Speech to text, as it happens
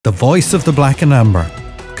The voice of the black and amber.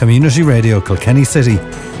 Community Radio Kilkenny City,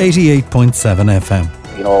 88.7 FM.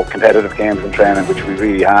 You know, competitive games and training, which we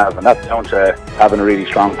really have, and that's down to having a really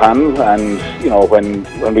strong panel. And you know, when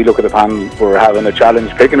we look at the panel, we're having a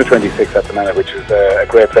challenge picking a 26 at the minute, which is a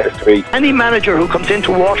great place to be. Any manager who comes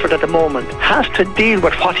into Waterford at the moment has to deal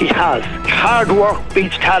with what he has. Hard work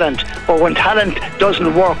beats talent, but when talent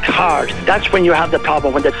doesn't work hard, that's when you have the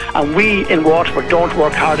problem. And we in Waterford don't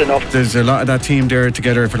work hard enough. There's a lot of that team there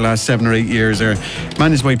together for the last 7 or 8 years. They're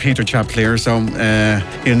managed by Peter Chapclair, so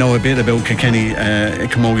you know a bit about Kilkenny,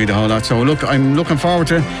 Camogie, the whole lot. So look, I'm looking forward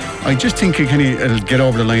to it. I just think Kilkenny will get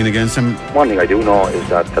over the line against them. One thing I do know is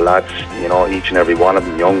that the lads, you know, each and every one of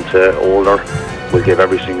them, young to older, will give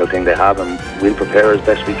every single thing they have, and we'll prepare as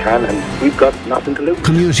best we can, and we've got nothing to lose.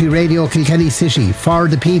 Community Radio Kilkenny City, for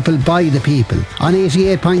the people, by the people, on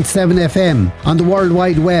 88.7 FM, on the World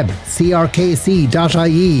Wide Web,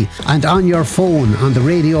 crkc.ie, and on your phone on the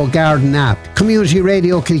Radio Garden app. Community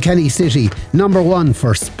Radio Kilkenny City, #1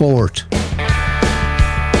 for sport.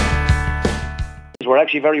 We're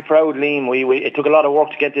actually very proud, Liam. It took a lot of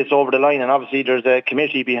work to get this over the line, and obviously there's a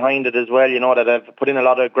committee behind it as well, you know, that have put in a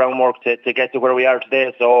lot of groundwork to get to where we are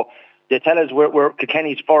today. So they tell us we're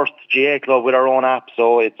Kilkenny's first GAA club with our own app,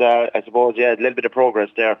 so it's, I suppose, a little bit of progress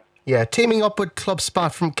there. Yeah, teaming up with Club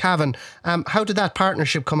Spot from Cavan, how did that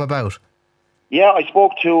partnership come about? Yeah, I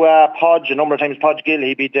spoke to Podge a number of times. Podge Gill,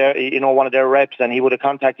 he'd be there, you know, one of their reps, and he would have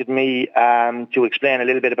contacted me to explain a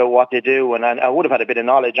little bit about what they do, and I would have had a bit of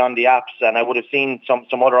knowledge on the apps, and I would have seen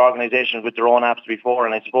some other organisations with their own apps before,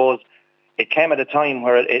 and I suppose it came at a time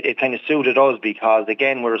where it kind of suited us because,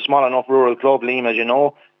 again, we're a small enough rural club, Liam, as you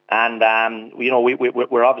know, and you know,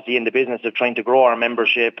 we're obviously in the business of trying to grow our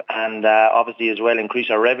membership and obviously as well increase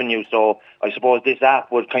our revenue. So I suppose this app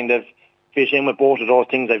would kind of fit in with both of those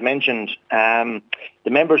things I've mentioned. The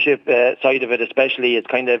membership side of it especially is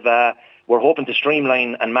kind of, we're hoping to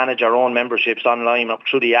streamline and manage our own memberships online up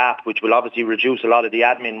through the app, which will obviously reduce a lot of the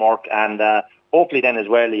admin work, and hopefully then as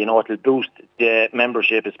well, you know, it'll boost the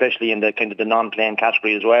membership, especially in the kind of the non-playing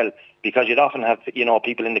category as well, because you'd often have, you know,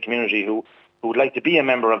 people in the community who would like to be a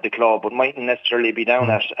member of the club but mightn't necessarily be down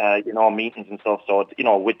at you know, meetings and stuff. So, you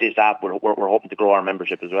know, with this app we're hoping to grow our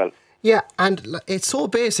membership as well. Yeah, and it's so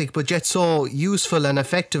basic but yet so useful and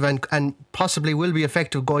effective, and possibly will be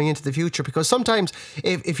effective going into the future, because sometimes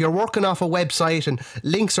if you're working off a website and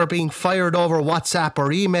links are being fired over WhatsApp or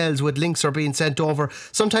emails with links are being sent over,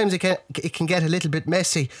 sometimes it can get a little bit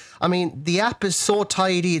messy. I mean, the app is so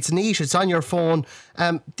tidy, it's neat, it's on your phone.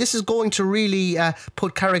 This is going to really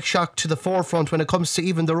put Carrickshock to the forefront when it comes to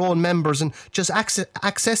even their own members and just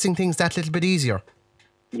accessing things that little bit easier.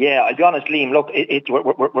 Yeah, I'll be honest, Liam. Look,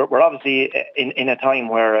 we're obviously in a time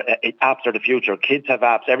where apps are the future. Kids have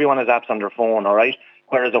apps. Everyone has apps on their phone, all right?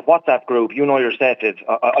 Whereas a WhatsApp group, you know yourself,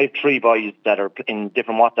 I have 3 boys that are in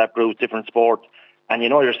different WhatsApp groups, different sports, and you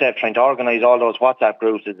know yourself, trying to organise all those WhatsApp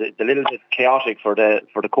groups is a little bit chaotic for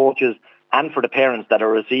the coaches and for the parents that are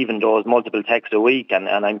receiving those multiple texts a week, and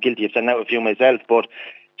I'm guilty of sending out a few myself, but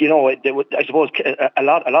you know, I suppose a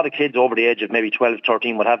lot of kids over the age of maybe 12,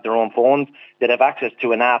 13 would have their own phones. They'd have access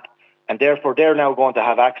to an app, and therefore they're now going to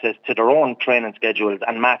have access to their own training schedules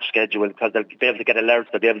and match schedules, because they'll be able to get alerts,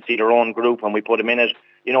 they'll be able to see their own group when we put them in it.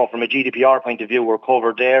 You know, from a GDPR point of view, we're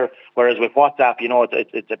covered there. Whereas with WhatsApp, you know,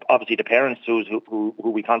 it's obviously the parents who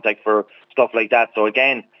we contact for stuff like that. So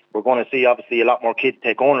again, we're going to see obviously a lot more kids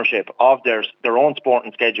take ownership of their own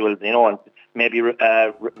sporting schedules, you know, and maybe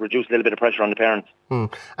reduce a little bit of pressure on the parents.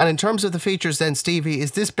 And in terms of the features then, Stevie,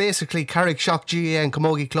 is this basically Carrickshock GAA and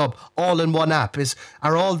Camogie Club all in one app?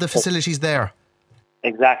 Are all the facilities there?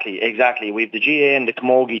 Exactly. We have the GAA and the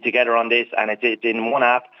Camogie together on this, and it's in one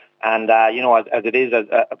app. And, you know, as it is,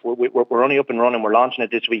 we're only up and running. We're launching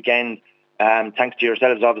it this weekend. Thanks to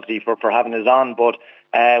yourselves, obviously, for having us on. But,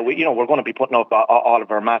 we're going to be putting up all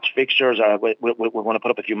of our match fixtures. We're going to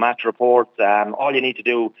put up a few match reports. All you need to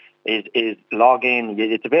do is log in.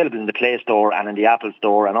 It's available in the Play Store and in the Apple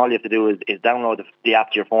Store, and all you have to do is download the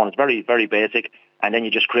app to your phone. It's very, very basic, and then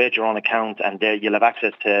you just create your own account, and there you'll have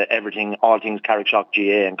access to everything, all things Carrickshock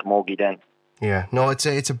GAA and Camogie then. Yeah, no, it's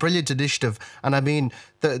a brilliant initiative, and I mean,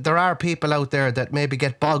 there are people out there that maybe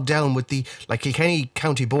get bogged down with like Kilkenny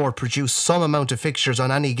County Board produce some amount of fixtures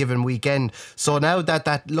on any given weekend. So now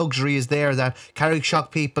that luxury is there, that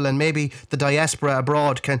Carrickshock people and maybe the diaspora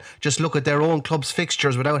abroad can just look at their own club's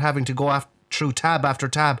fixtures without having to go through tab after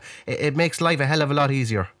tab, it makes life a hell of a lot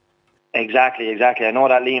easier. Exactly. I know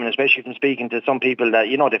that, Liam, and especially from speaking to some people that,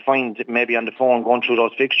 they find maybe on the phone going through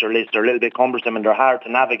those fixture lists are a little bit cumbersome and they're hard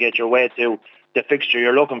to navigate your way to the fixture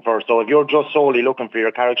you're looking for. So if you're just solely looking for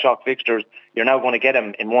your Carrickshock fixtures, you're now going to get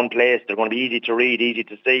them in one place. They're going to be easy to read, easy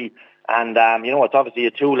to see. And, it's obviously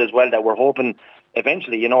a tool as well that we're hoping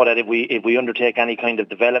eventually, that if we undertake any kind of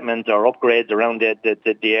development or upgrades around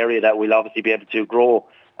the area, that we'll obviously be able to grow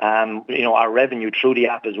our revenue through the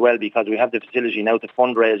app as well, because we have the facility now to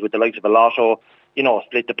fundraise with the likes of a lotto,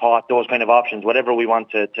 split the pot, those kind of options, whatever we want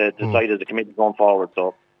to decide as a committee going forward.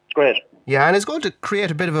 So it's great. Yeah, and it's going to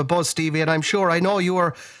create a bit of a buzz, Stevie, and I know you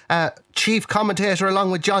were chief commentator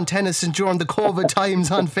along with John Tennyson during the COVID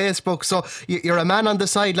times on Facebook, so you're a man on the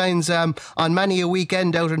sidelines on many a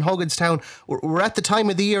weekend out in Hugginstown. We're at the time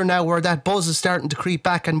of the year now where that buzz is starting to creep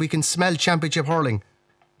back and we can smell championship hurling.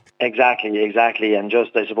 Exactly, and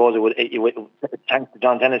just I suppose it would thanks to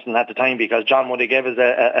John Tennyson at the time, because John would have gave us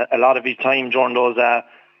a lot of his time during those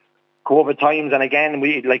COVID times. And again,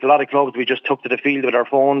 we, like a lot of clubs, we just took to the field with our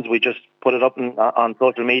phones. We just put it up on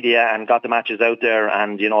social media and got the matches out there,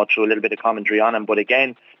 and threw a little bit of commentary on them. But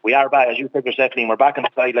again, we are back, as you said yourself, Liam, we're back on the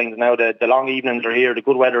sidelines now. The long evenings are here, the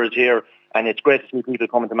good weather is here, and it's great to see people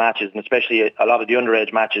coming to matches, and especially a lot of the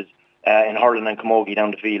underage matches in hurling and camogie down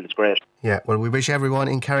the field. It's great. Yeah, well, we wish everyone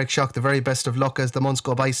in Carrickshock the very best of luck as the months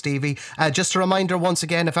go by, Stevie. Just a reminder once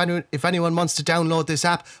again, if anyone wants to download this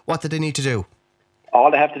app, what do they need to do? All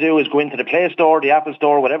they have to do is go into the Play Store, the Apple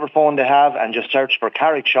Store, whatever phone they have, and just search for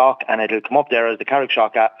Carrickshock, and it'll come up there as the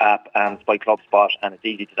Carrickshock app and by Club Spot, and it's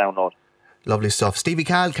easy to download. Lovely stuff. Stevie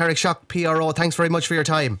Cahill, Carrickshock PRO, thanks very much for your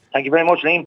time. Thank you very much, Liam.